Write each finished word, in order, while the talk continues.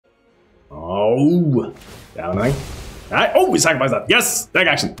Oh, down I. Oh, we sacrificed that. Yes, take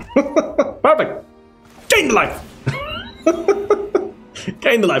action. Perfect. Gain the life.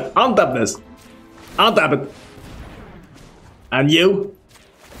 Gain the life. Untap this. Untap it. And you,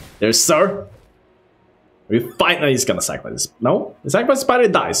 there, sir. We fight. No, he's gonna sacrifice this. No, the sacrifice spider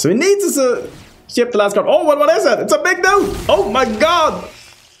dies, so he needs to ship the last card. Oh, what is it? It's a big dude. Oh my god.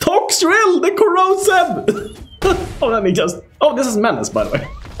 Toshiro, the corrosive. Oh, let me just. Oh, this is menace, by the way.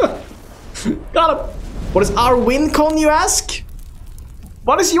 Got him. What is our win con, you ask?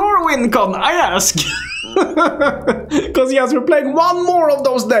 What is your win con, I ask? Because yes, we're playing one more of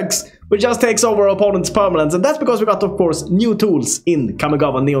those decks, which just takes over our opponent's permanents, and that's because we got, of course, new tools in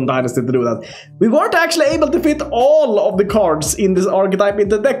Kamigawa Neon Dynasty to do that. We weren't actually able to fit all of the cards in this archetype in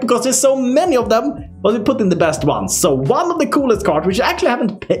the deck because there's so many of them, but we put in the best ones. So one of the coolest cards, which I actually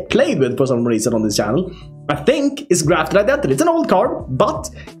haven't played with for some reason on this channel, I think is Grafted Identity. It's an old card, but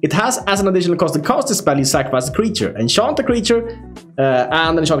it has as an additional cost to cast this spell, you sacrifice a creature, enchant a creature,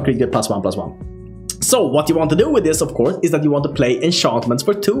 and enchant a creature +1/+1. So what you want to do with this, of course, is that you want to play enchantments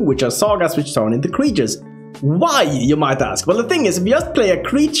for 2, which are sagas which turn into creatures. Why, you might ask? Well, the thing is, if you just play a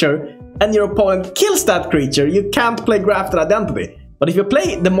creature and your opponent kills that creature, you can't play Grafted Identity. But if you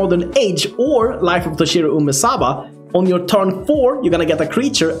play the Modern Age or Life of Toshiro Umezawa, on your turn 4, you're gonna get a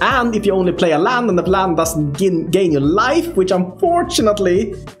creature, and if you only play a land and the land doesn't gain you life, which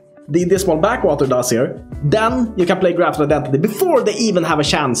unfortunately the Dismal Backwater does here, then you can play Grafted Identity before they even have a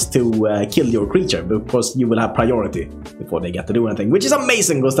chance to kill your creature, because you will have priority before they get to do anything, which is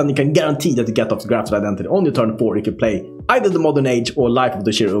amazing, because then you can guarantee that you get off the Grafted Identity. On your turn 4, you can play either the Modern Age or Life of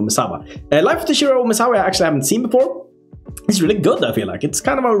Toshiro Umezawa. Life of Toshiro Umezawa I actually haven't seen before. It's really good, I feel like. It's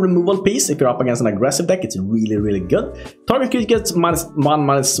kind of a removal piece. If you're up against an aggressive deck, it's really, really good. Target creature gets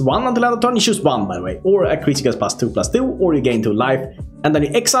 -1/-1 until end of turn. You choose 1, by the way. Or a creature gets +2/+2, or you gain 2 life. And then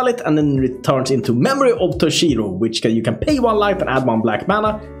you exile it, and then it returns into Memory of Toshiro, which you can pay 1 life and add 1 black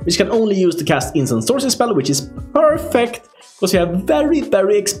mana, which can only use to cast instant sorcery spell, which is perfect, because you have very,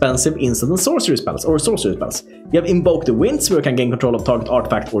 very expensive instant and sorcery spells, or sorcery spells. You have Invoke the Winds, where you can gain control of target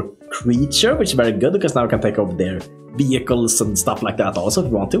artifact or creature, which is very good, because now you can take over their vehicles and stuff like that also, if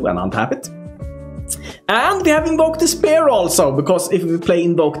you want to, and untap it. And we have Invoke Despair also, because if we play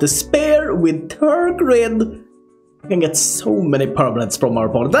Invoke Despair with Tergrid, we can get so many permanents from our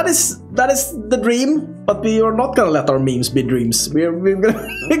opponent. That is the dream, but we are not gonna let our memes be dreams. We're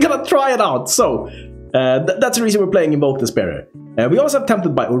gonna try it out. So that's the reason we're playing Invoke Despair. We also have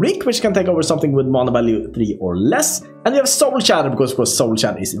Tempted by Oriq, which can take over something with mana value 3 or less. And we have Soul Shatter, because of course Soul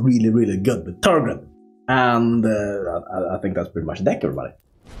Shatter is really, really good with Tergrid. And I think that's pretty much the deck, everybody.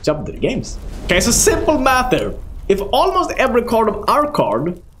 Jump into the games. Okay, so simple math there. If almost every card of our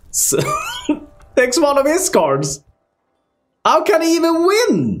card takes one of his cards, how can he even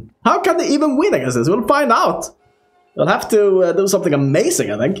win? How can they even win against this? We'll find out. We'll have to do something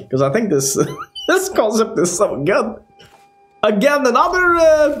amazing, I think, because I think this this concept is so good. Again,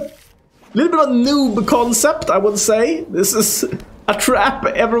 another little bit of noob concept, I would say. This is a trap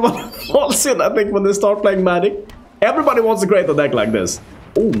everyone falls in, I think, when they start playing Magic. Everybody wants to create a deck like this.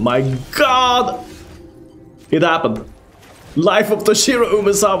 Oh my god! It happened. Life of Toshiro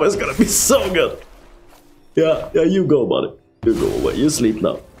Umezawa is gonna be so good. Yeah, you go, buddy. You go away. You sleep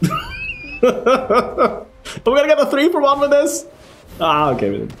now. Are we gonna get a 3 for 1 with this? Ah, okay,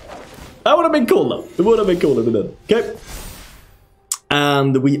 we did. That would have been cool, though. It would have been cool if we did. Okay.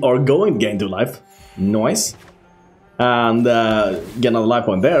 And we are going to gain 2 life. Nice. And get another life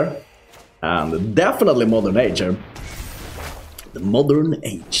point there. And definitely Modern Age here. The Modern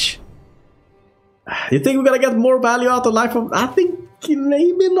Age. You think we're gonna get more value out of Life of... I think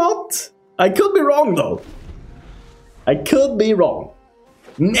maybe not. I could be wrong, though. I could be wrong.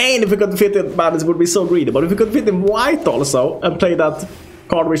 Man, if we could fit in... Man, this would be so greedy. But if we could fit in white also, and play that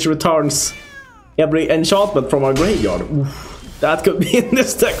card which returns every enchantment from our graveyard. Oof, that could be in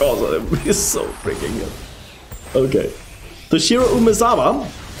this deck also. It would be so freaking good. Okay. Toshiro Umezawa.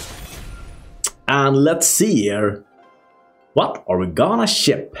 And let's see here. What are we gonna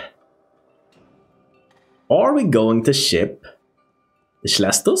ship? Are we going to ship the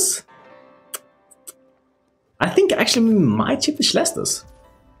Celestus? I think actually we might ship the Celestus.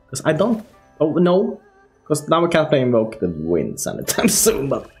 Because I don't... Oh, no. Because now we can't play Invoke the Winds anytime soon,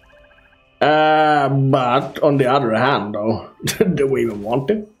 but... but on the other hand, though, do we even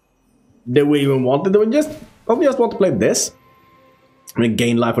want it? Do we even want it? Do we just want to play this? I mean,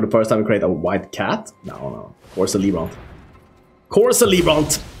 gain life for the first time we create a white cat? No. Corsa Librant. Corsa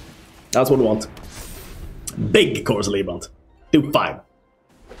Librant! That's what we want. Big Corsa Librant. Do 5.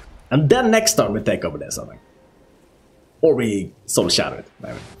 And then next turn we take over this, I think. Or we Soul Shatter it,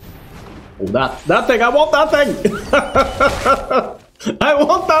 maybe. Oh, that thing! I want that thing! I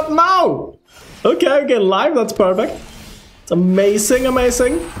want that now! Okay, okay, live, that's perfect. It's amazing,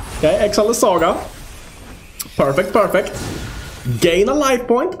 amazing. Okay, Exile the Saga. Perfect, perfect. Gain a life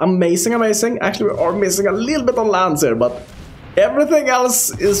point. Amazing, amazing. Actually, we are missing a little bit on lands here, but everything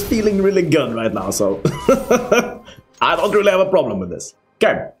else is feeling really good right now, so I don't really have a problem with this.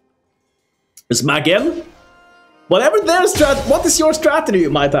 Okay. Smack in. Whatever their strat, what is your strategy, you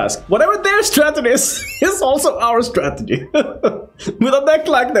might ask? Whatever their strategy is also our strategy. With a deck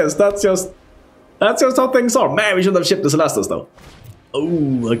like this, that's just how things are. Man, we should have shipped the Celestus though.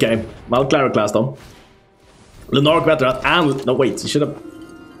 Oh, okay. Well, Cleric class though. Lunark veteran and no wait, you should have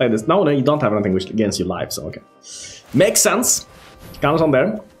played this. No, you don't have anything which against your life, so okay. Makes sense. Comes on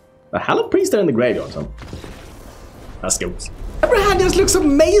there. The Hallowed Priest there in the graveyard, so that's good. Every hand just looks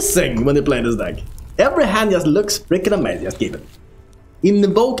amazing when you play this deck. Every hand just looks freaking amazing. Just keep it.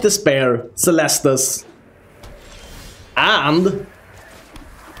 Invoke Despair, Celestus, and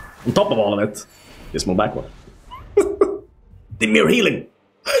on top of all of it, Dismal Backwater. The Mire healing.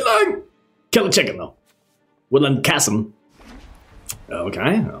 Healing. Kill a chicken though. Woodland Chasm.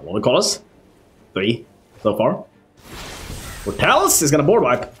 Okay, what do call us? 3 so far. Portals is gonna board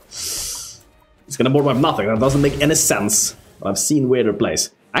wipe. It's gonna board wipe nothing. That doesn't make any sense. I've seen weirder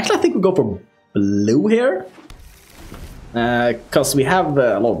plays. Actually, I think we go for blue here. Because we have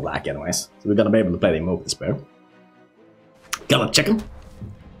a lot of black anyways. So we're gonna be able to play the Invoke Despair. Kill a chicken.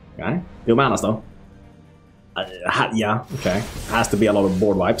 Okay, 2 manas though. Yeah, okay. Has to be a lot of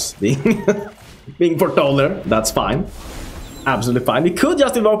board wipes being foretold there. That's fine. Absolutely fine. We could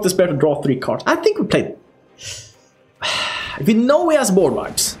just Invoke Despair to draw 3 cards. I think we played. If we know he has board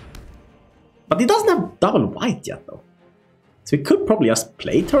wipes. But he doesn't have double white yet though. So we could probably just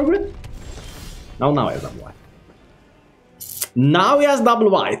play Tergrid. No, now he has double white. Now he has double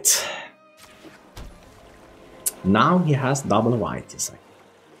white. Now he has double white, you say.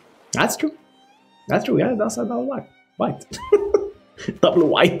 That's true. That's true, yeah, it does have double white. White. Double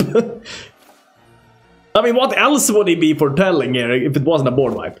wipe. I mean, what else would he be foretelling here if it wasn't a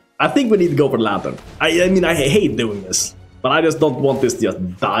board wipe? I think we need to go for Lantern. I mean, I hate doing this. But I just don't want this to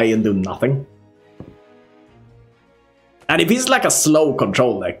just die and do nothing. And if he's like a slow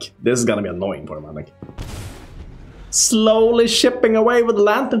control deck, this is gonna be annoying for him, I think. Slowly shipping away with the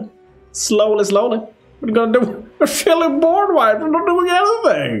Lantern. Slowly, slowly. What are you gonna do? We're filling board wipe. We're not doing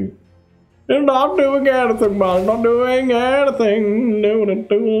anything. You're not doing anything, man. Not doing anything.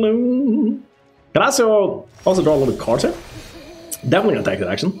 Can I also draw a little cards here? Definitely gonna take that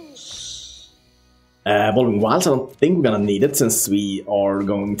action. Evolving Wilds, I don't think we're gonna need it since we are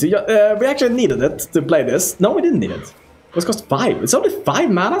going to... we actually needed it to play this. No, we didn't need it. It was cost 5. It's only 5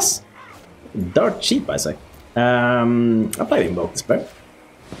 manas. Dirt cheap, I say. I'll play the Invoke Despair.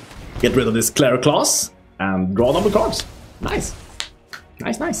 Get rid of this Cleric class and draw double cards. Nice.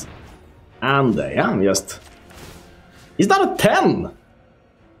 Nice, nice. And yeah, I'm just... He's not a 10!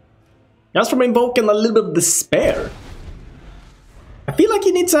 Just from invoking a little bit of despair. I feel like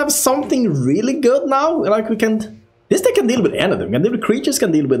he needs to have something really good now. Like we can... This deck can deal with anything. We can deal with creatures,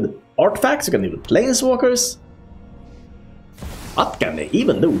 can deal with artifacts, we can deal with planeswalkers. What can they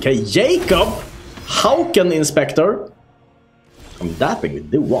even do? Okay, Jacob, Hauken Inspector. I mean, that thing we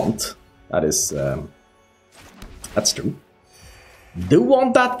do want. That is... that's true. Do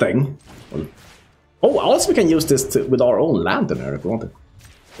want that thing. Well, oh, also we can use this with our own Lantern here if we want it.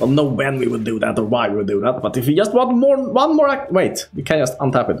 I don't know when we would do that or why we would do that, but if you just want one more wait, we can just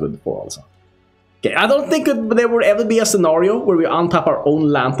untap it with 4 also. Okay, I don't think there would ever be a scenario where we untap our own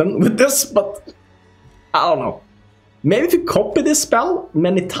Lantern with this, but I don't know. Maybe if you copy this spell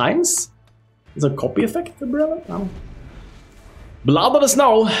many times, it's a copy effect, brother. Blood of the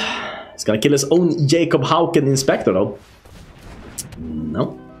Snow. He's gonna kill his own Jacob Hauken Inspector though.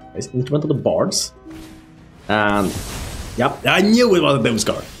 No, it's Instrument of the Bards. And yep, I knew it was a Doom's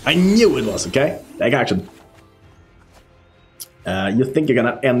card. I knew it was, okay? Take action. You think you're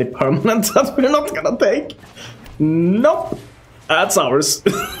gonna have any permanent that we're not gonna take? Nope. That's ours.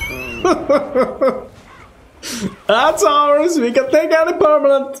 That's ours. We can take any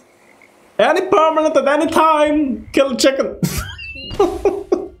permanent. Any permanent at any time. Kill a chicken.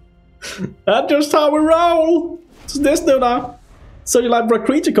 That's just how we roll. What's this do now? So you like for a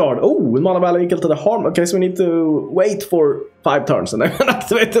creature card. Oh, with mana value equal to the harm. Okay, so we need to wait for 5 turns and then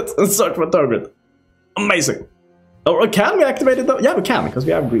activate it and search for Tergrid. Amazing. Or can we activate it though? Yeah, we can, because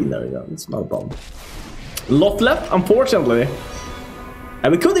we have green there. Yeah, it's not a problem. Lothlet, unfortunately.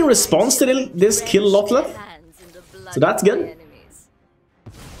 And we could in response to this kill Lothlet. So that's good.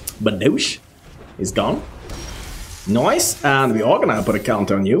 Badoosh is gone. Nice, and we are gonna put a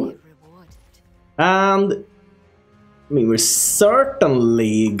counter on you. And I mean, we're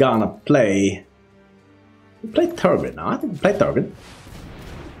certainly gonna play. We play Tergrid now. I think we play Tergrid.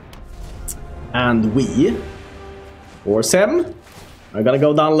 And we force him. Are you gonna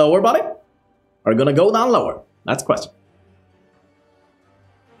go down lower, buddy? Are you gonna go down lower? That's the question.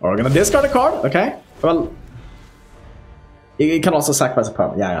 Or we're gonna discard a card, okay? Well, you can also sacrifice a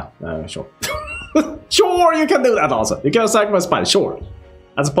permanent. Yeah, sure. Sure, you can do that also. You can sacrifice a spider, sure.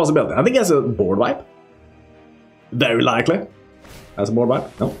 That's a possibility. I think he has a board wipe. Very likely. Has a board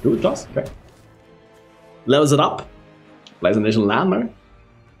wipe. No, do it plus. Okay. Levels it up. Plays an additional land, maybe.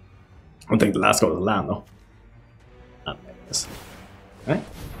 I don't think the last card is a land, though. Okay.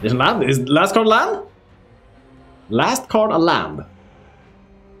 Additional land. Is the last card land? Last card a land.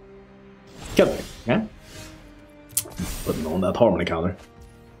 Could be, okay? Putting on that harmony counter.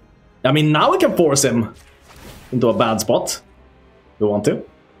 I mean, now we can force him into a bad spot. We want to.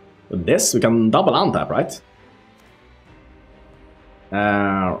 With this, we can double untap, right?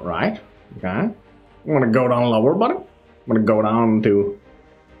 Right. Okay. I'm gonna go down lower, buddy. I'm gonna go down to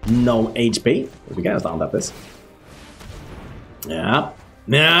no HP. If we can just untap this. Yeah.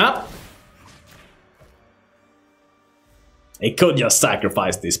 Yeah. He could just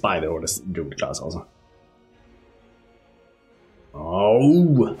sacrifice the spider or the druid class also.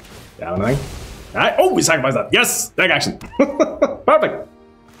 Oh. Yeah, anything? Right. Oh, we sacrificed that. Yes! Take action. Perfect.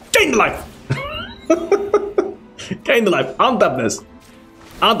 Gain the life. Gain the life. Untap this.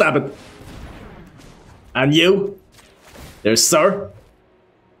 Untap it. And you? There's sir.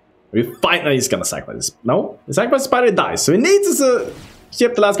 We fight. No, he's gonna sacrifice this. No? The sacrifice spider dies. So he needs to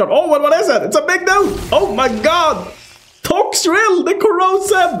ship the last card. Oh, what is it? It's a big dude. Oh my god. Toshiro, the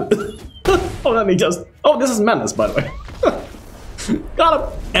corrosive. Oh, then he just. Oh, this is menace, by the way.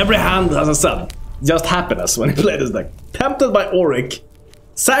 Got him. Every hand, as I said, just happiness when he played this deck. Tempted by Oriq.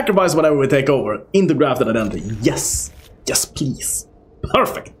 Sacrifice whatever we take over into Grafted Identity. Yes. Yes, please.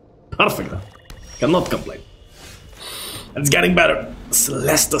 Perfect. Perfect. Cannot complain. It's getting better.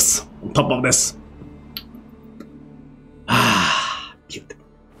 Celestus on top of this. Ah, beautiful.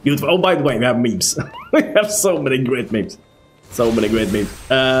 Beautiful. Oh, by the way, we have memes. We have so many great memes. So many great memes.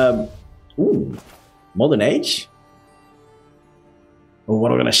 Ooh. Modern Age? Oh,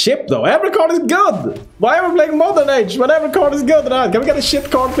 what are we gonna ship though? Every card is good! Why are we playing Modern Age when every card is good? Can we get a shit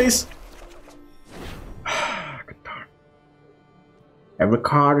card, please? Good card. Every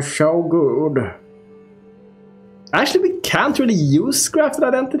card is so good. Actually, we can't really use Grafted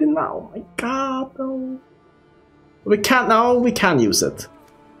Identity now. My god, no. We can't now. We can use it.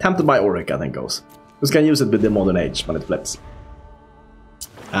 Tempted by Oriq, I think goes. We can use it with the Modern Age when it flips.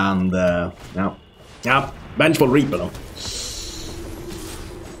 And yeah, Vengeful Reaper though.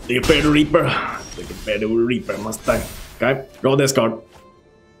 Do you fear the Reaper? Do you fear the Reaper, must I? Okay, draw this card.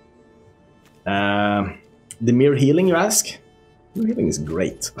 The Mire Healing, you ask? Mire Healing is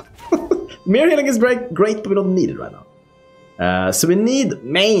great. Mire Healing is great, but we don't need it right now. So we need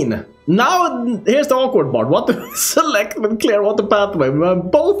main. Now, here's the awkward part. What do we select with Clearwater Pathway? We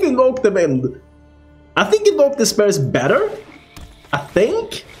have both Invoke the Wind. I think Invoke Despair is better. I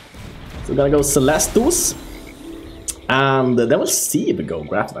think. So we're gonna go Celestus. And then we'll see if we go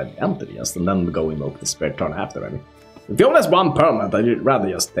Grafted Identity, and then we go Invoke Despair turn after. I mean, if he only has one permanent, I'd rather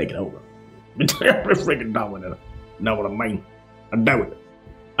just take it over. I'm freaking down with it. Know what I mean? I'm down with it.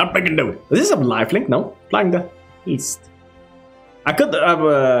 I'm freaking doing it. Does this have lifelink? No. Flying the east. I could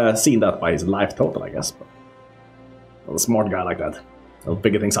have seen that by his life total, I guess. But I'm a smart guy like that. I'll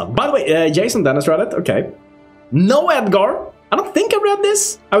figure things out. By the way, Jason Dennis read it. Okay. No Edgar. I don't think I read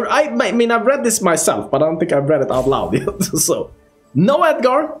this. I mean, I've read this myself, but I don't think I've read it out loud yet. So, no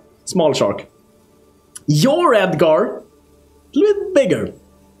Edgar, small shark. Your Edgar, a little bit bigger.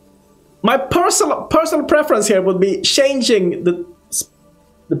 My personal preference here would be changing the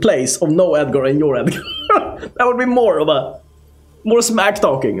place of no Edgar and your Edgar. That would be more smack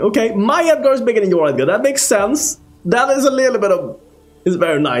talking. Okay, my Edgar is bigger than your Edgar. That makes sense. That is a little bit of. It's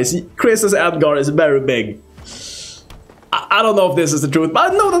very nice. Chris's Edgar is very big. I don't know if this is the truth,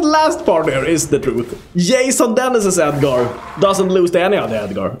 but I know that the last part here is the truth. Jason Dennis's Edgar doesn't lose to any other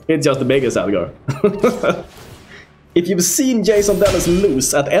Edgar. It's just the biggest Edgar. If you've seen Jason Dennis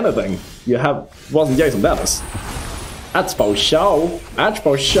lose at anything, wasn't Jason Dennis. That's for show. That's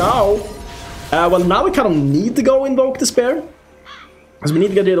for show. Well, now we kind of need to go Invoke Despair. Because we need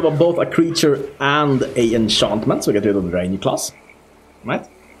to get rid of both a creature and a enchantment. So we get rid of the Rainy class. Right?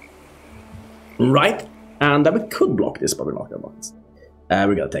 Right. And then we could block this, but we're not gonna block this.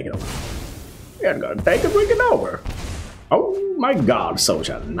 We're gonna take it over. We're gonna take it freaking over. Oh my god, Soul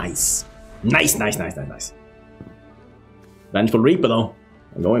Shatter. Nice. Nice. Vengeful Reaper though.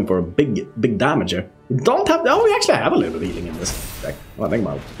 I'm going for a big damage here. We don't have... Oh, we actually have a little healing in this deck. Well, think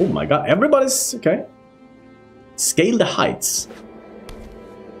about it. Oh my god, everybody's... Okay. Scale the heights.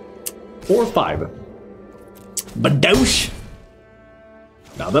 4 or 5. Badoosh!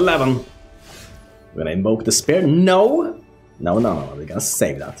 Now the 11. We're gonna invoke Despair. No! No. We're gonna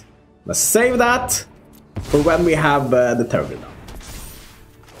save that. Let's save that for when we have the Tergrid down.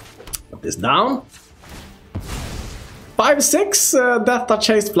 Put this down. 5/6 Death Touch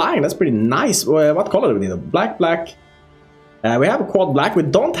Haste Flying. That's pretty nice. What color do we need? Black. We have a quad black. We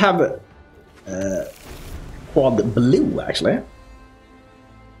don't have quad blue actually.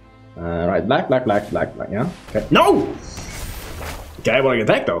 Right, black. Yeah. Okay. No. Okay, what are you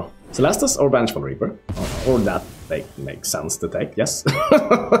gonna take though? Celestus or Vengeful Reaper? Or that makes sense to take. Yes,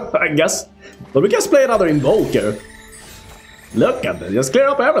 I guess. But we can play another Invoker. Look at this. Just clear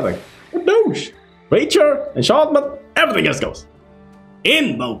up everything. Douche. Creature, enchantment, everything just goes.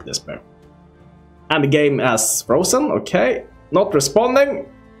 Invoke Despair. And the game has frozen, okay. Not responding.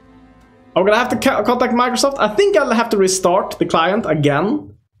 I'm gonna have to contact Microsoft. I think I'll have to restart the client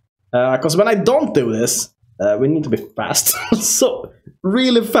again. Because when I don't do this, we need to be fast. So,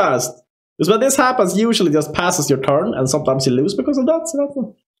 really fast. Because when this happens, usually just passes your turn, and sometimes you lose because of that.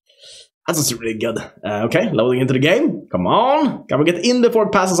 So that's just really good. Okay, loading into the game. Come on. Can we get in before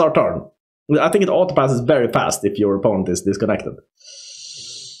it passes our turn? I think it auto passes very fast if your opponent is disconnected.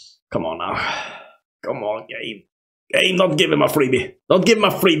 Come on now. Come on, game. Game, don't give him a freebie. Don't give him a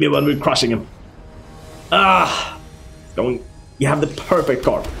freebie when we're crushing him. Ah. Going. You have the perfect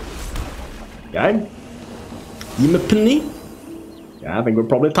card. Okay. Give me a penny. Yeah, I think we're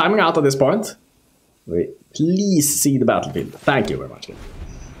probably timing out at this point. Wait, please see the battlefield. Thank you very much.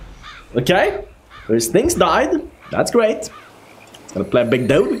 Okay. There's things died. That's great. It's gonna play a big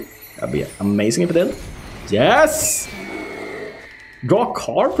dude. That'd be amazing if it did. Yes! Draw a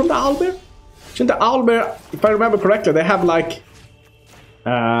card from the Owlbear? Shouldn't the Owlbear, if I remember correctly, they have like...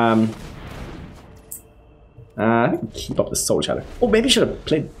 I think keep up the Soul Shatter. Oh, maybe I should have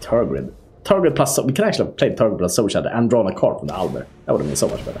played Tergrid. Tergrid plus... We can actually have played Tergrid plus Soul Shatter and drawn a card from the Owlbear. That would have been so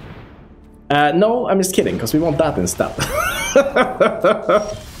much better. No, I'm just kidding, because we want that instead.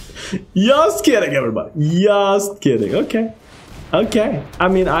 Just kidding, everybody. Just kidding. Okay. Okay, I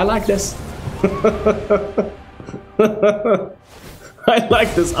mean, I like this. I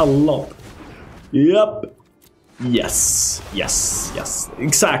like this a lot. Yep. Yes.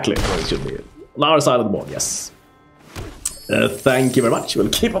 Exactly where it should be. On our side of the board, yes. Thank you very much. We'll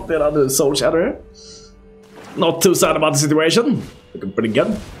keep up the other Soul Shatter. Not too sad about the situation. Looking pretty good.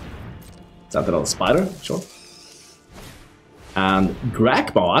 Is that another spider? Sure. And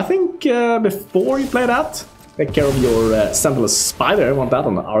Grakma, I think before you play that, take care of your Sentinel's Spider. I want that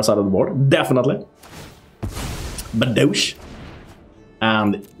on our side of the board. Definitely. Badoosh.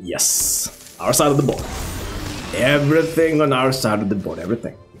 And yes, our side of the board. Everything on our side of the board.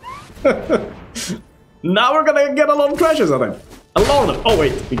 Everything. Now we're gonna get a lot of treasures, I think. A lot of them. Oh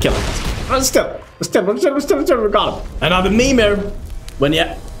wait, we killed him. Still, we got him. Another Mire. When you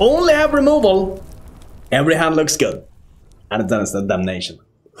only have removal, every hand looks good. And then it's the Damnation.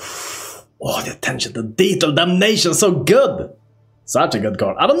 Oh, the attention to detail, Damnation, so good! Such a good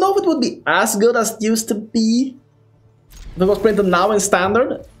card. I don't know if it would be as good as it used to be if it was printed now in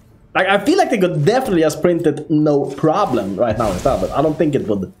Standard. Like, I feel like they could definitely just print it no problem right now in Standard. I don't think it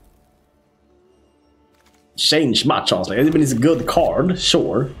would change much, honestly. I mean, it's a good card,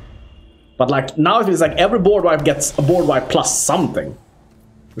 sure. But like, now it feels like every board wipe gets a board wipe plus something.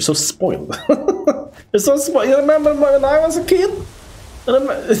 We're so spoiled. We're so spoiled. You remember when I was a kid?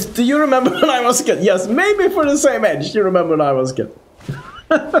 Do you remember when I was a kid? Yes, maybe for the same age. You remember when I was a kid.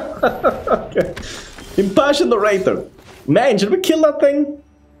 Okay. Impassioned Orator. Man, should we kill that thing?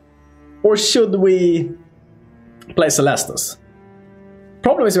 Or should we play Celestus?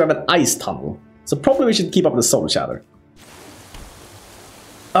 Problem is we have an ice tunnel. So probably we should keep up the Soul Shatter.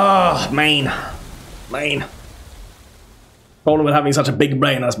 Ah, main. Problem with having such a big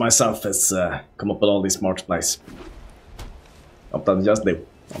brain as myself is come up with all these smart plays. Sometimes just do.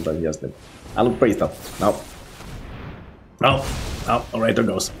 I'll praise that. No. Orator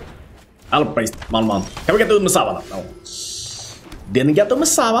goes. I'll praise man. Can we get the Umezawa now? No. Didn't get the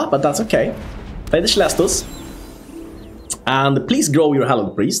Umezawa, but that's okay. Play the Celestus. And please grow your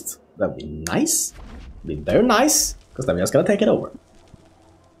Hallowed Priest. That'd be nice. Be very nice. Because then we're just gonna take it over.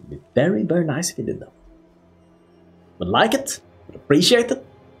 It'd be very, very nice if you did that. Would like it. Would appreciate it.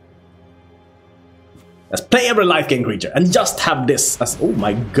 Let's play every life gain creature and just have this as... Oh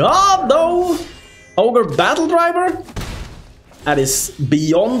my god, though! Ogre Battle Driver? That is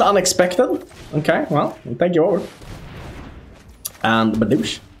beyond unexpected. Okay, well, we'll take you over. And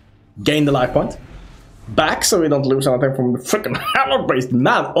Badoosh. Gain the life point. Back so we don't lose anything from the freaking Hallowed Priest.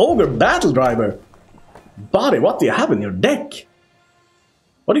 Man, Ogre Battle Driver. Buddy, what do you have in your deck?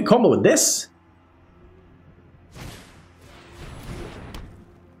 What do you combo with this?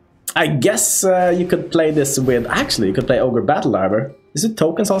 I guess you could play this with... Actually, you could play Ogre Battle Driver. Is it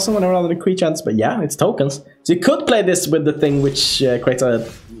tokens also whenever other creatures? But yeah, it's tokens. So you could play this with the thing which creates a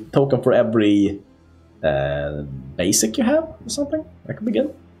token for every basic you have or something. That could be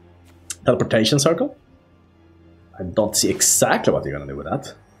good. Teleportation Circle. I don't see exactly what you're gonna do with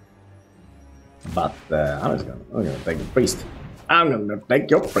that. But I'm gonna take the priest. I'm gonna take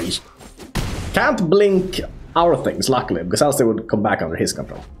your priest. Can't blink our things, luckily, because else they would come back under his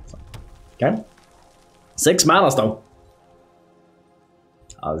control. So, okay. 6 mana though.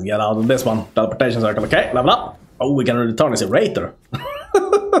 I'll get out of this one. Teleportation Circle, okay, level up. Oh, we can return his Orator.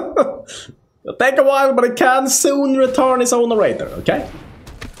 It'll take a while, but it can soon return his own Orator, okay?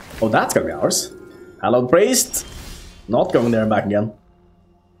 Oh, that's gonna be ours. Hallowed Priest. Not going there and back again.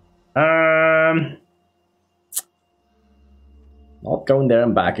 Not going there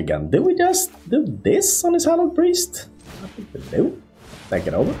and back again. Did we just do this on his Hallowed Priest? I think we do. Take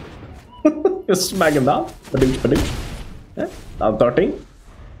it over. Just smack him down. Badoosh, badoosh. Yeah, down 13.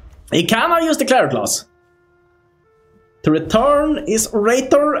 He cannot use the Cleric class. To return his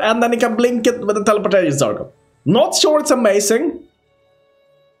Orator, and then he can blink it with the Teleportation Circle. Not sure it's amazing.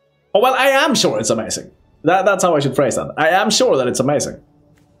 Oh, well, I am sure it's amazing. That's how I should phrase that. I am sure that it's amazing.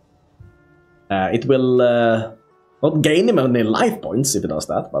 It will not gain him any life points if it does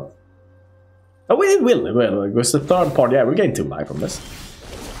that, but... Oh, it will. Because the third part, yeah, we gain 2 life from this.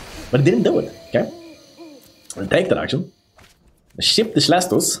 But it didn't do it, okay? We'll take that action. Ship the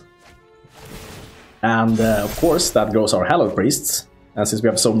Celestus. And, of course, that grows our Hallowed Priests. And since we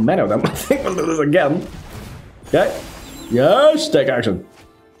have so many of them, I think we'll do this again. Okay? Yes, take action.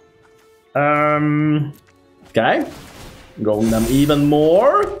 Okay. Growing them even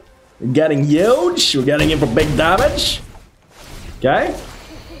more. We're getting huge. We're getting in for big damage. Okay.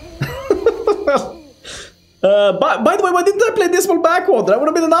 By the way, why didn't I play Dismal Backwater? That would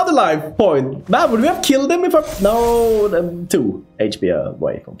have been another life point. Man, would we have killed him if I... No, 2 HP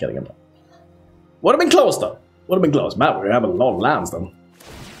away from killing him. Would have been close though. Would have been close. Man, we have a lot of lands then.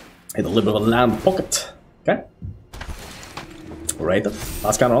 Hit a little bit of a land pocket. Okay. Rated.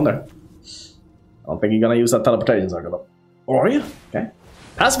 Last counter on there. I don't think you're gonna use that teleportation circle though. Or are you? Okay.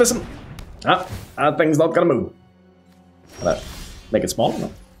 Pacifism. Ah, that thing's not gonna move. Make it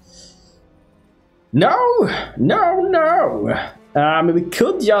smaller? No. We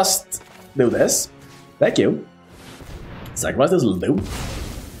could just do this. Thank you. Sacrifice this little dude.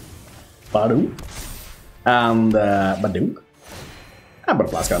 Badoo. And Badoo. And put a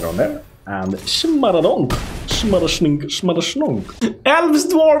blast counter on there. And Shmaradonk. Shmaradashnonk. Elves,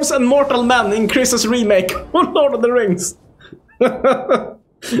 Dwarves, and Mortal Men in Chris's remake of Lord of the Rings.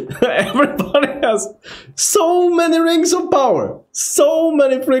 Everybody has so many rings of power. So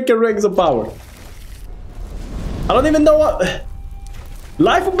many freaking rings of power. I don't even know what...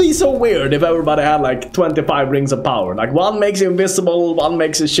 Life would be so weird if everybody had like 25 rings of power. Like one makes you invisible, one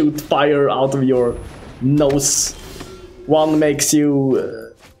makes you shoot fire out of your nose. One makes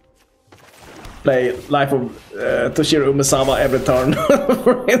you play Life of Toshiro Umezawa every turn,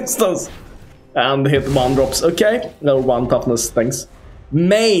 for instance. And hit 1-drops. Okay, no 1 toughness things.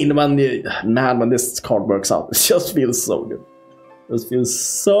 Main, when this card works out, it just feels so good. It just feels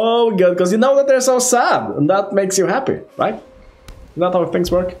so good, because you know that they're so sad, and that makes you happy, right? Isn't that how things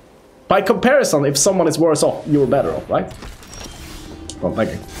work? By comparison, if someone is worse off, you're better off, right? Well,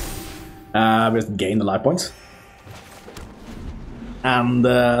 thank you. We just gain the life points. And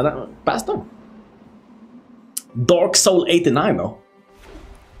passed on. Dark Soul 89 though.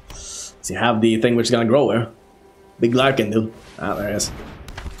 So you have the thing which is gonna grow here. Big Larkin, dude. Ah, there he is.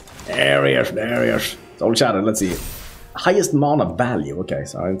 There he is. Soul Shatter, let's see. Highest mana value, okay,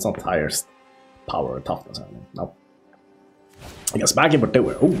 so it's not highest power or toughness or anything. Nope. I guess back in for 2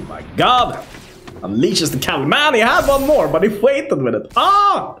 here. Oh my god! Unleashes the cannon. Man, he had 1 more, but he waited with it.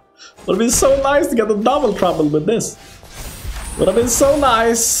 Ah! Would have been so nice to get a double trouble with this. Would have been so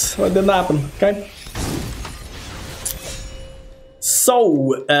nice, but it didn't happen, okay?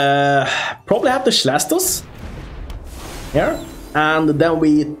 So, probably have the Celestus here, and then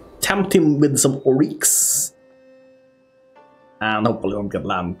we tempt him with some Oriqs. And hopefully don't get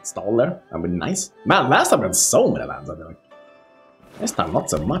land stall there. That would be nice. Man, last time we had so many lands, I feel like. This time not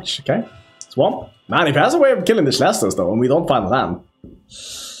so much, okay? Swamp. Man, if he has a way of killing the Celestus though, and we don't find land,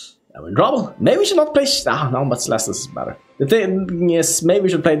 we're in trouble. Maybe we should not play... no, but Celestus is better. The thing is, maybe we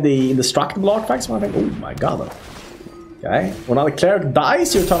should play the indestructible artifacts. I think. Oh my god. Okay, when another cleric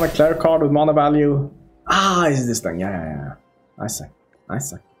dies, you return a cleric card with mana value. Ah, is this thing? Yeah. I see.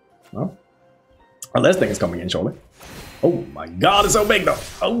 Well, this thing is coming in shortly. Oh my god, it's so big though.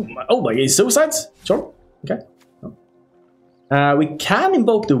 Oh my, suicides? Sure. Okay. No. We can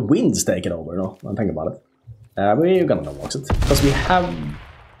invoke the winds, take it over. No, I'm thinking about it. We're gonna no-box it because we have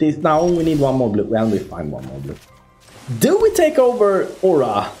this now. We need one more blue, and we find one more blue. Do we take over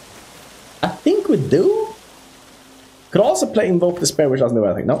Aura? I think we do. Could also play Invoke Despair, which doesn't do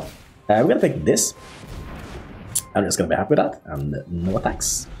anything. No. We're gonna take this. I'm just gonna be happy with that, and no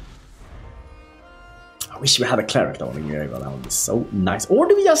attacks. I wish we had a cleric though. That would be so nice. Or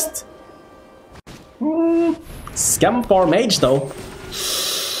do we just scam for mage though?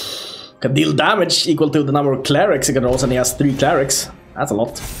 Can deal damage equal to the number of clerics. He can also only has 3 clerics. That's a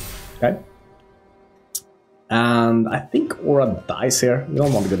lot. Okay. And I think Aura dies here. We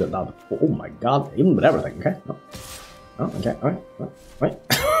don't want to go that. Oh my god! Even with everything. Okay. No. Oh, okay. All right. Oh, wait.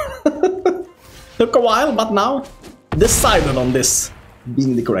 Took a while, but now decided on this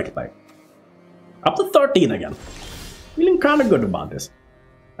being the correct play. Up to 13 again. Feeling kind of good about this.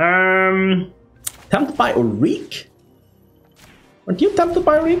 Tempted by Oriq? Weren't you tempted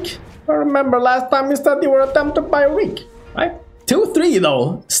by Oriq? I remember last time you said you were tempted by Oriq, right? 2-3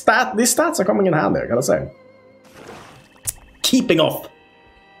 though. These stats are coming in handy, I gotta say. Keeping off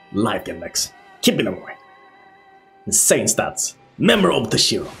life index. Keeping them away. Insane stats. Member of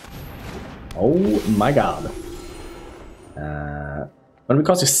Toshiro. Oh my god. When we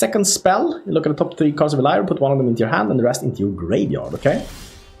cast your second spell, you look at the top 3 cards of your library, put one of them into your hand and the rest into your graveyard, okay?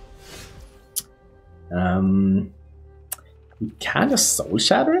 We can just Soul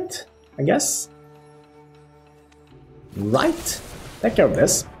Shatter it, I guess. Right. Take care of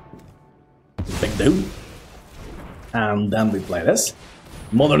this. Big dude. And then we play this.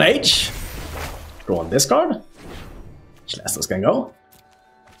 Modern Age. Draw on this card. Celestus can go.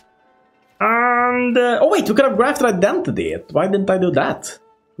 And oh wait, we could have Grafted Identity. Why didn't I do that?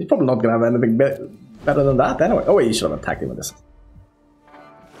 He's probably not gonna have anything better than that anyway. Oh wait, you should have attacked him with this.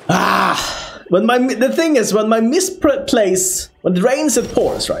 The thing is, when my misplays, when it rains it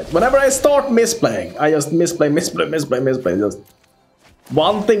pours, right? Whenever I start misplaying, I just misplay, just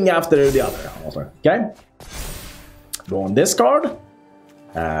one thing after the other. Okay? Go on this card.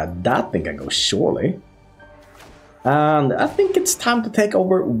 That thing can go surely. And I think it's time to take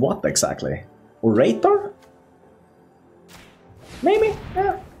over what exactly? Orator? Maybe?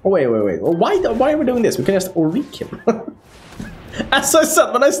 Yeah. Oh, wait. Well, why are we doing this? We can just Oriq him. As I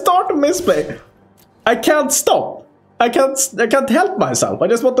said, when I start to misplay, I can't stop. I can't help myself. I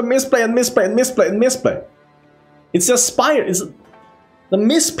just want to misplay and misplay and misplay and misplay. It's a spiral. It's the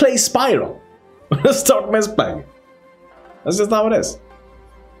misplay spiral. When I start misplaying. That's just how it is.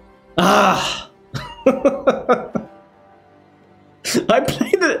 I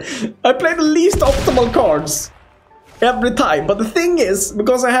play the least optimal cards every time, but the thing is,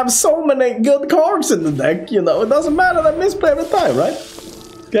 because I have so many good cards in the deck, you know, it doesn't matter that I misplay every time, right?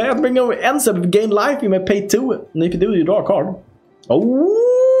 Okay, I bring over ends up. If you gain life, you may pay 2, and if you do, you draw a card. Oh,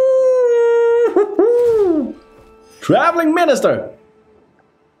 Traveling Minister.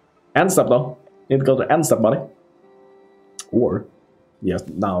 End step though. Need to go to end step, buddy. Or just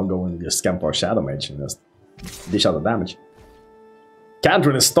now go and just scamp our Shadow Mage and just dish out the damage. Can't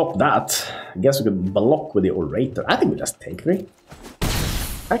really stop that. I guess we could block with the Orator. I think we just take 3.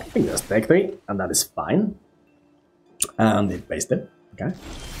 I think we just take 3, and that is fine. And it based it. Okay.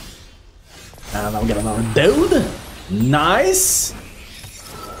 And I'll get another dude. Nice.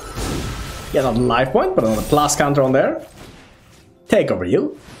 Get another life point, put another plus counter on there. Take over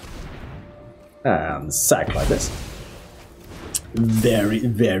you. And sacrifice this. Very,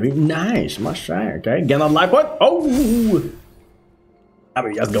 very nice. Must say. Okay. Get another life point. Oh! I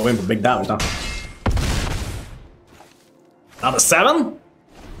mean, just go in for big damage now. Another 7?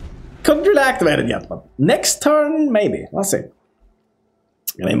 Couldn't really activate it yet, but next turn, maybe. Let's see.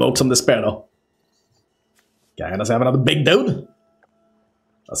 Gonna invoke some despair though. Okay, does he have another big dude?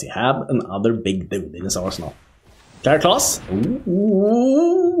 Does he have another big dude in his arsenal? Clear class.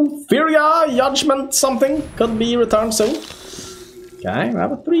 Ooh, Furia, Judgment, something. Could be returned soon. Okay, we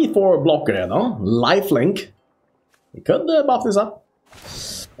have a 3-4 blocker here though. Lifelink. We could buff this up.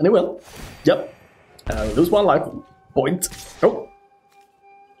 And he will. Yep. Lose 1 life point. Oh.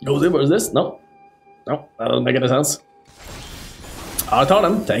 Goes in, where's this? No. No, that doesn't make any sense. I'll turn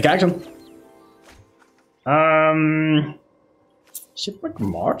him. Take action. Shipwreck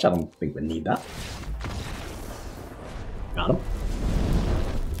Marsh? I don't think we need that. Got him.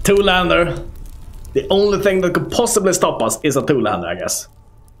 2-lander. The only thing that could possibly stop us is a 2-lander, I guess.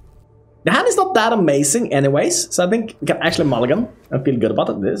 The hand is not that amazing anyways, so I think we can actually mulligan and feel good about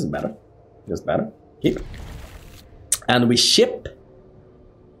it. This is better. This is better. Keep. And we ship.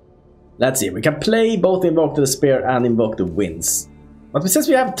 Let's see, we can play both Invoke the Despair and Invoke the Winds. But since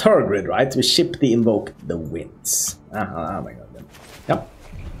we have Tergrid, right, we ship the Invoke the Winds. Oh my god. Yep.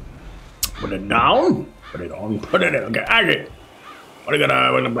 Put it down. Put it on. Put it in. Okay, agree. What are you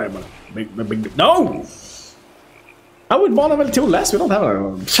gonna play about? Big. No! I would want level 2 less. We don't have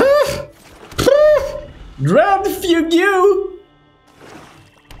a. Dread Fugue!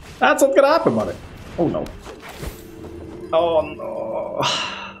 That's not gonna happen, buddy. Oh no. Oh no.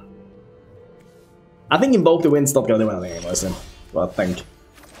 I think Invoke the Wind's not gonna do anything anyways, but I think.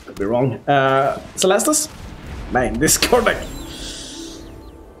 Could be wrong. Celestus? Man, this card deck.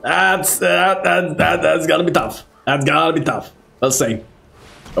 That's gonna be tough. That's gonna be tough. Let's see.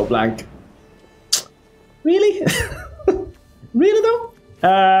 Go blank. Really? Really though?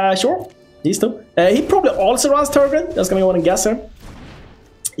 Sure. These two. He probably also runs Tergrid. Just gonna go and guess here.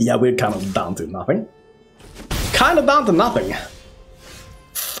 Yeah, we're kind of down to nothing. Kind of down to nothing.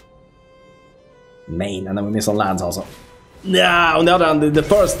 Main, and then we miss on lands also. Yeah, on the other hand, the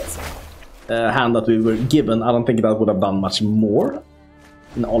first hand that we were given, I don't think that would have done much more.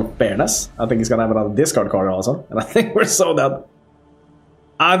 In all fairness, I think he's gonna have another discard card also, and I think we're so dead.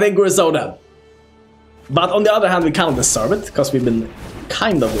 I think we're so dead. But on the other hand, we kind of deserve it, because we've been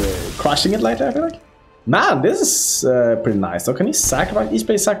kind of crushing it lately, I feel like. Man, this is pretty nice. So can he sacrifice, each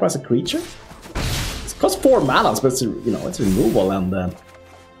player sacrifice a creature? It costs 4 mana, but it's, you know, it's removal and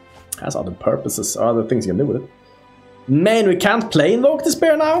has other purposes, or other things you can do with it. Main, we can't play Invoke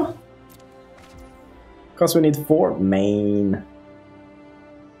Despair now. Because we need 4 main.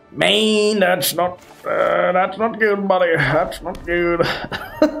 Main, that's not good, buddy. That's not good.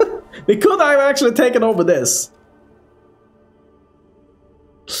 We could have actually taken over this.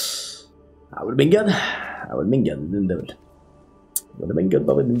 That would have been good. That would have been good. We didn't do it. Would have been good,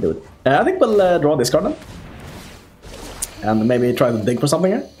 but we didn't do it. I think we'll draw this card then. And maybe try to dig for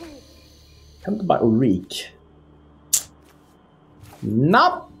something here. Tempted by Oriq.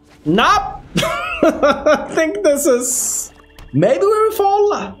 Nope. Nope. I think this is... Maybe we will fall.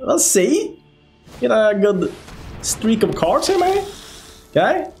 Let's see. Get a good streak of cards here, maybe.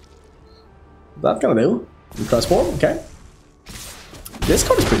 Okay. That's gonna do. Transform, okay. This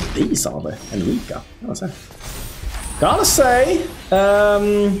card is pretty decent, aren't they? Enrica. Gotta say,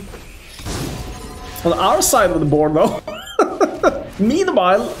 on our side of the board though.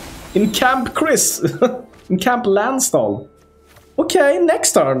 Meanwhile, in Camp Chris, in Camp Landstall. Okay,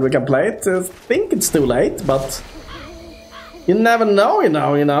 next turn we can play it. I think it's too late, but you never know, you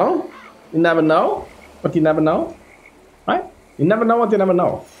know. You never know, but you never know, right? You never know what you never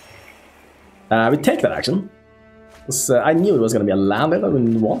know. We take that action. Because I knew it was going to be a land that we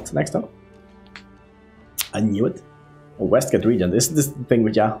didn't want next time. I knew it. Oh, Westgate region. This is the thing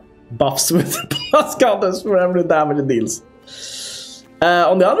with buffs with plus counters for every damage it deals.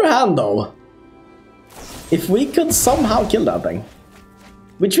 On the other hand, though, if we could somehow kill that thing,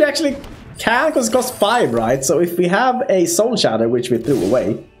 which we actually can because it costs 5, right? So if we have a Soul Shatter, which we threw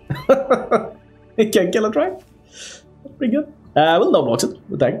away, we can kill it, right? That's pretty good. We'll no box it.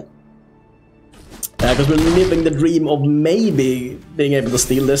 We'll take it. Because we're living the dream of maybe being able to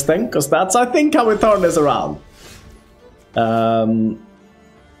steal this thing, because that's, I think, how we turn this around. Yeah,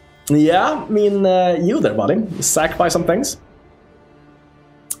 I mean, you there, buddy. You sacrifice some things.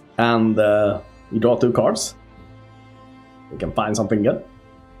 And you draw 2 cards. We can find something good.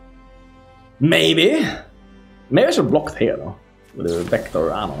 Maybe. Maybe I should block it here, though. With a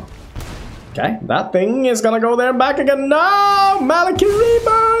Vector Ammo. Okay, that thing is gonna go there and back again. No! Maliki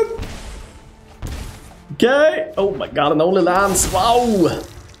Rebirth! Okay. Oh my god, and only lands. Wow.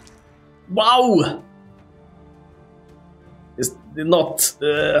 Wow. This did not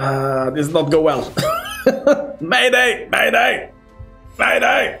go well. Mayday! Mayday!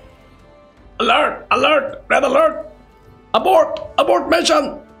 Mayday! Alert! Alert! Red alert! Abort! Abort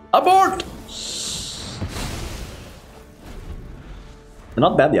mission! Abort! We're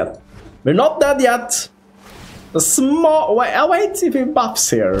not dead yet. We're not dead yet. The small... Wait, if he buffs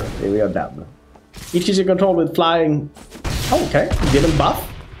here, we are dead. Each creature control with flying... Oh, okay. He didn't buff.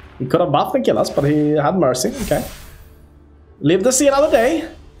 He could have buffed and killed us, but he had mercy. Okay. Live to see another day.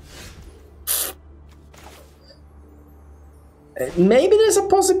 Maybe there's a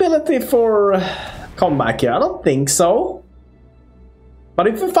possibility for comeback here. I don't think so. But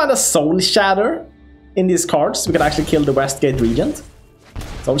if we find a Soul Shatter in these cards, we can actually kill the Westgate Regent.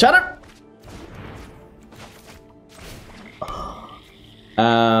 Soul Shatter.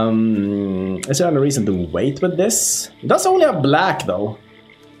 Is there any reason to wait with this? It does only have black though.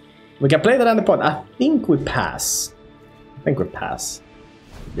 We can play that end point. I think we pass. I think we pass.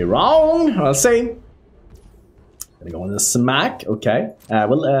 Be wrong. I'll see. Gonna go on the smack. Okay.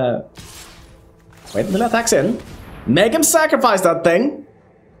 We'll wait until attacks in. Make him sacrifice that thing.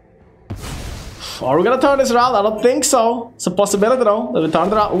 Are we gonna turn this around? I don't think so. It's a possibility though that we turn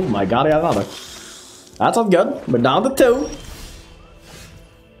it around. Oh my god, he had another. That's not good. We're down to 2.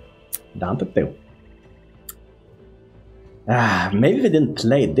 Down to 2. Maybe we didn't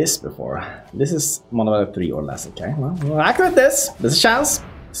play this before. This is one of the 3 or less. Okay, well, we'll activate this. There's a chance.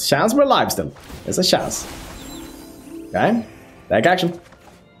 There's a chance we're alive still. There's a chance. Okay, take action.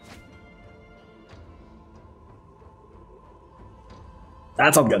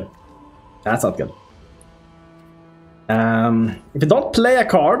 That's not good. That's not good. If you don't play a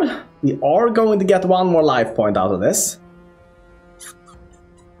card, we are going to get 1 more life point out of this.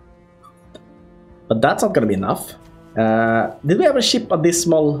 But that's not going to be enough. Did we ever ship a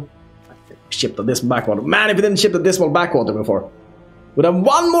Dismal... Ship the Dismal Backwater. Man, if we didn't ship the Dismal Backwater before. We'd have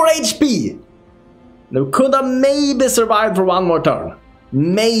 1 more HP! We could have maybe survived for 1 more turn.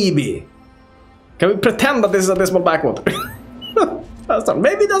 Maybe. Can we pretend that this is a Dismal Backwater?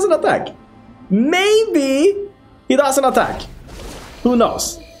 Maybe he doesn't attack. Maybe he doesn't attack. Who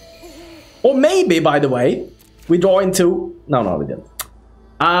knows? Or maybe, by the way, we draw into... No, we didn't.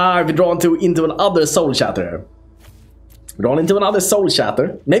 We draw into another Soul Shatter. We draw into another Soul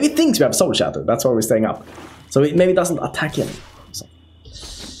Shatter. Maybe he thinks we have Soul Shatter. That's why we're staying up. So it maybe doesn't attack him. So.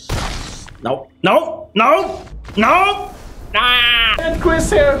 No. And Chris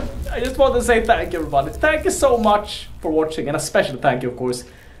here. I just want to say thank you, everybody. Thank you so much for watching, and a special thank you, of course,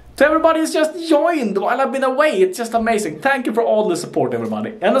 to everybody who's just joined while I've been away. It's just amazing. Thank you for all the support,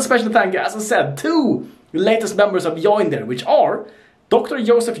 everybody. And a special thank you, as I said, to the latest members of Join there, which are Dr.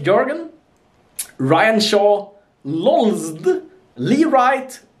 Joseph Jurgen, Ryan Shaw, Lolzd, Lee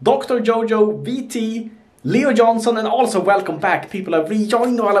Wright, Dr. Jojo, VT, Leo Johnson, and also welcome back. People have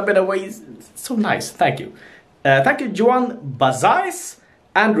rejoined while I've been away. It's so nice. Thank you. Thank you, Johan Bazais,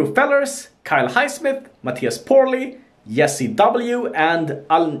 Andrew Fellers, Kyle Highsmith, Matthias Porley, Jesse W, and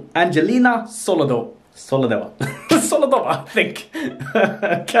Angelina Solodova, I think.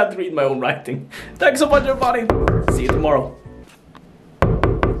 Can't read my own writing. Thanks so much, everybody. See you tomorrow.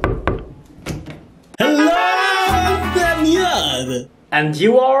 Hello, Daniel! And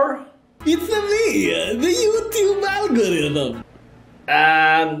you are? It's me, the YouTube algorithm.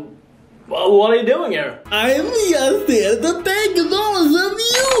 And well, what are you doing here? I'm just here to take those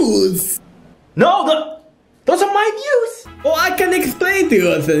views. No, those are my views. Oh, I can explain to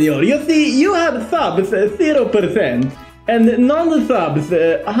you, senor. You see, you have subs 0% and non-subs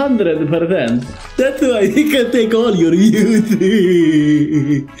 100%. That's why you can take all your views.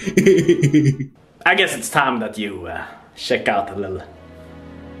 I guess it's time that you check out the little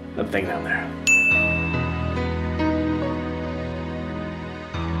thing down there.